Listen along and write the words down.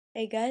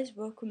Hey guys,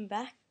 welcome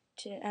back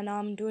and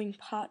I'm doing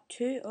part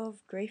 2 of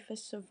Grief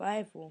as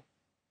Survival.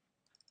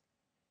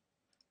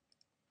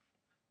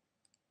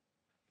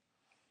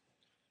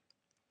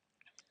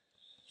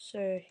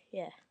 So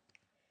yeah,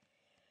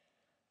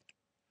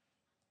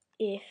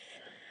 if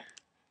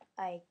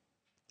I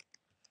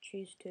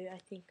choose to, I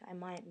think I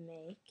might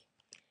make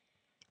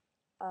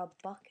a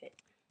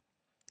bucket.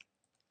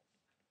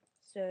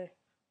 So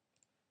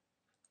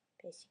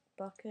basic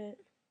bucket.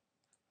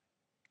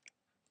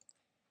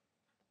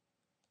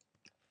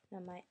 I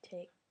might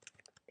take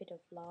a bit of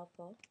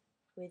lava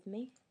with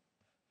me,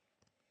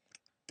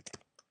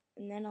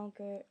 and then I'll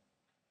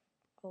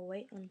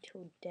wait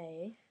until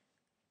day.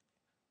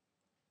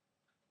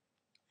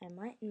 I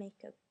might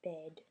make a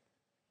bed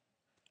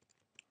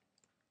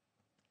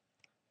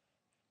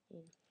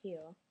in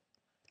here,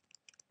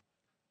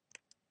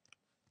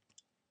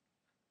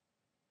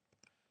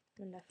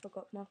 and I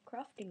forgot my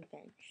crafting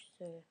bench,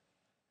 so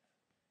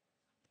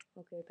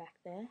I'll go back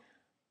there.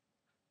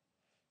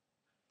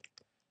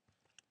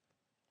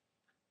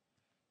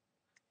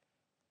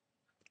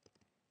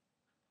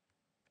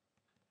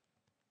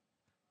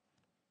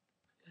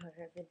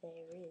 Wherever there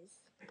is.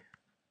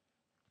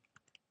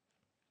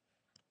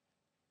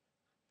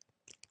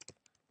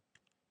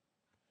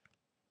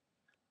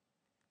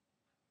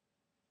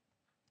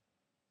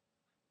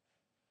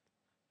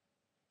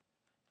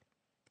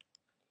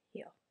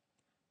 Here.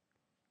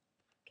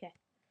 Okay.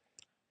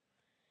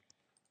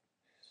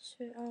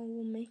 So I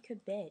will make a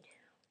bed.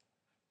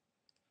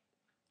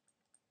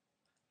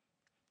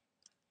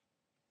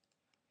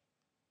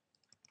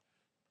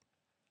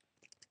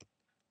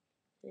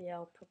 So yeah,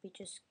 I'll probably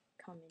just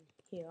come in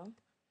here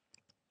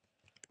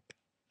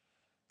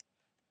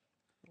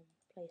and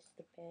place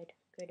the bed,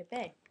 go to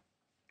bed.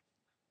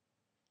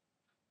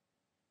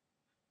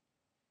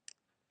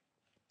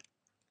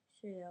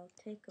 So yeah, I'll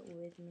take it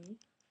with me.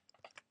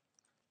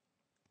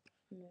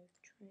 No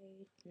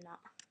trade, nah.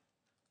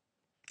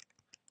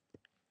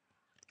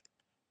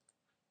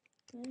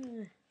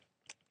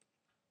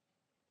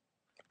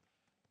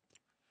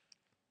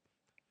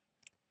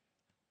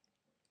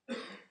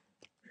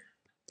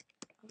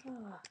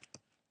 Ah,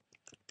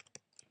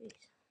 jeez.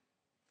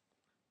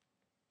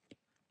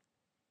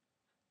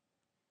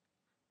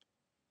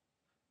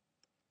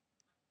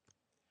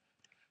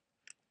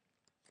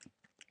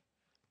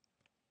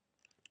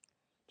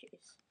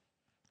 Jeez.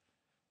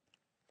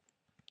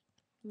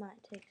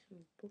 Might take some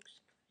books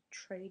for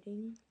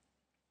trading.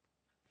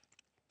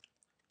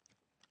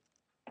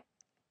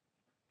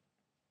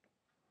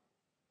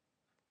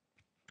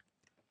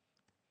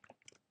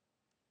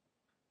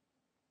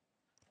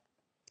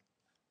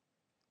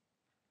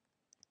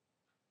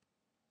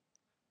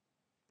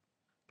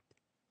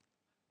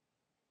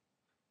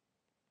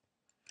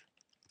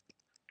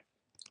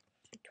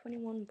 So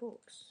 21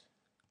 books.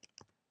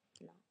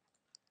 No.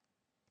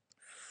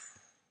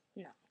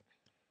 No.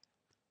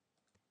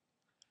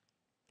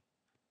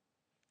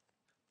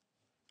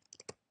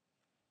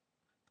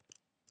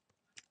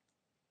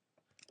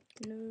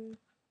 No.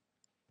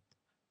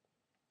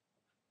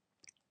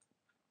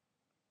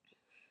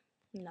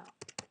 No.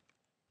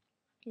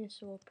 Yeah,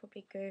 so we'll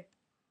probably go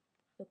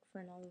look for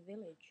another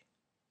village.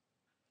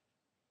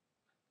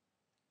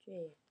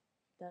 Gee,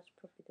 that's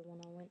probably the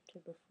one I went to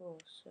before,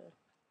 so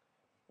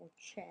I'll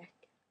check.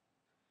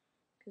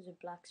 Because the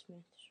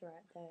blacksmith's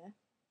right there.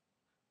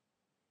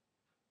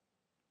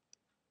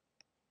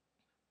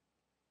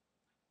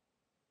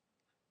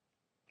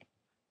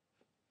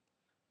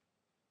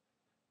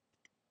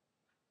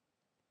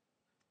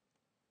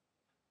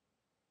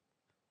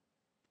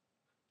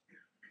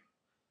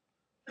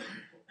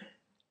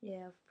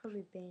 Yeah, I've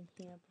probably been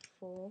here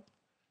before.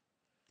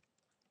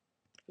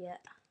 Yeah.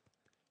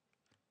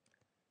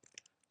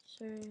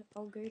 So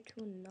I'll go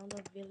to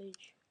another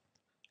village.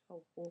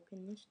 I'll walk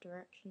in this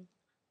direction.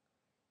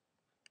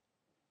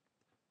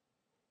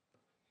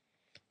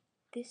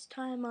 This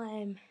time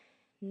I'm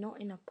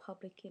not in a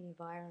public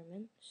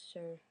environment,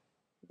 so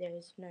there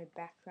is no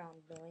background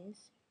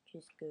noise,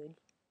 which is good.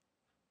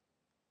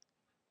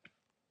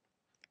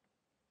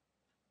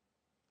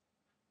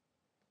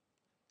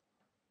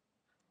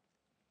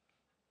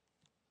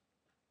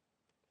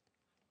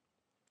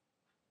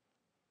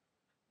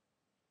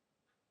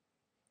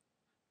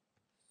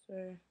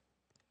 So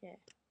yeah,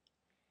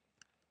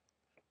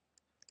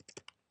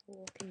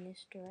 walk in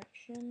this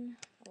direction,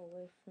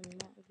 away from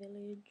that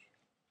village.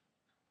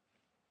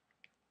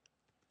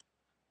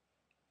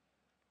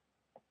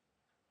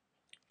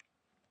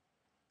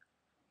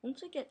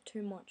 Once I get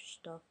too much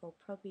stuff, I'll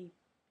probably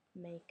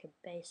make a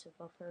base of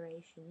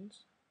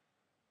operations,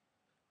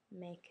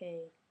 make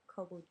a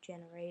cobble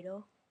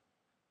generator.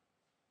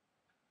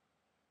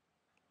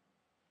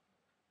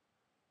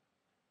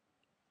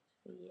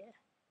 So yeah,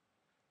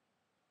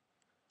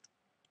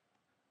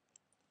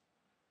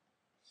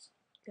 it's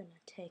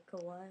gonna take a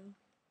while.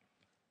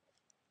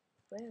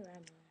 Where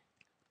am I?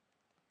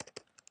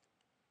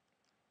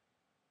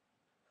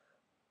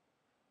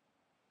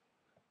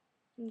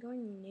 I'm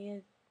going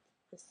near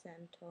the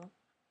center.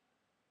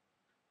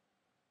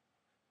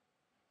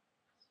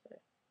 So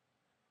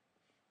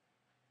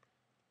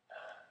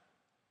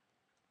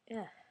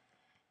yeah.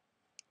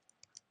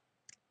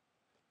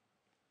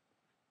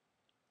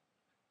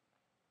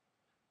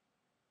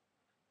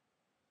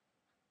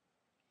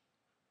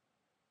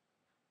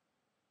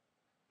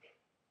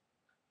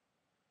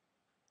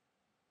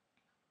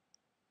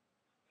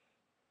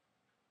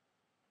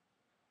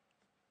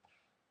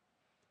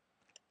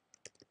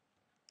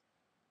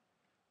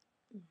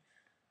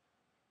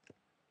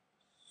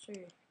 So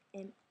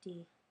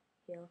empty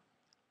here.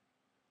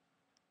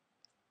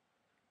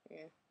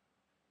 Yeah.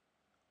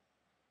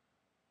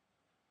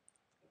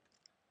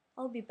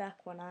 I'll be back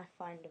when I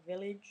find a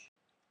village.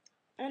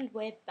 And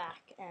we're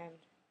back, and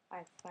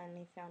I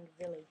finally found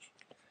a village.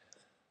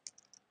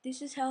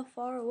 This is how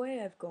far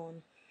away I've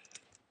gone.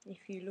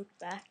 If you look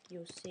back,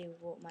 you'll see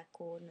what my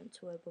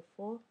coordinates were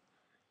before.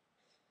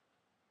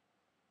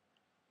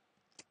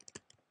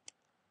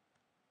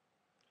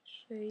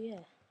 So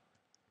yeah,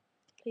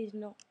 please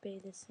not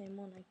be the same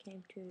one I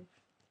came to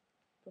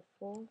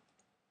before,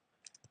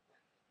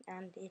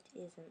 and it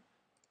isn't.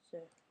 So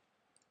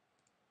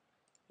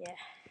yeah,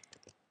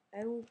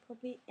 I will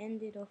probably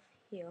end it off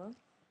here.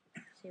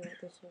 See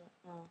what this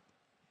one.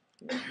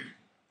 No.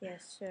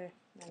 Yes, so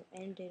I'll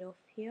end it off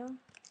here.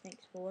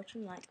 Thanks for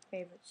watching. Like,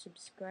 favorite,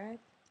 subscribe,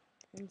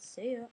 and see ya.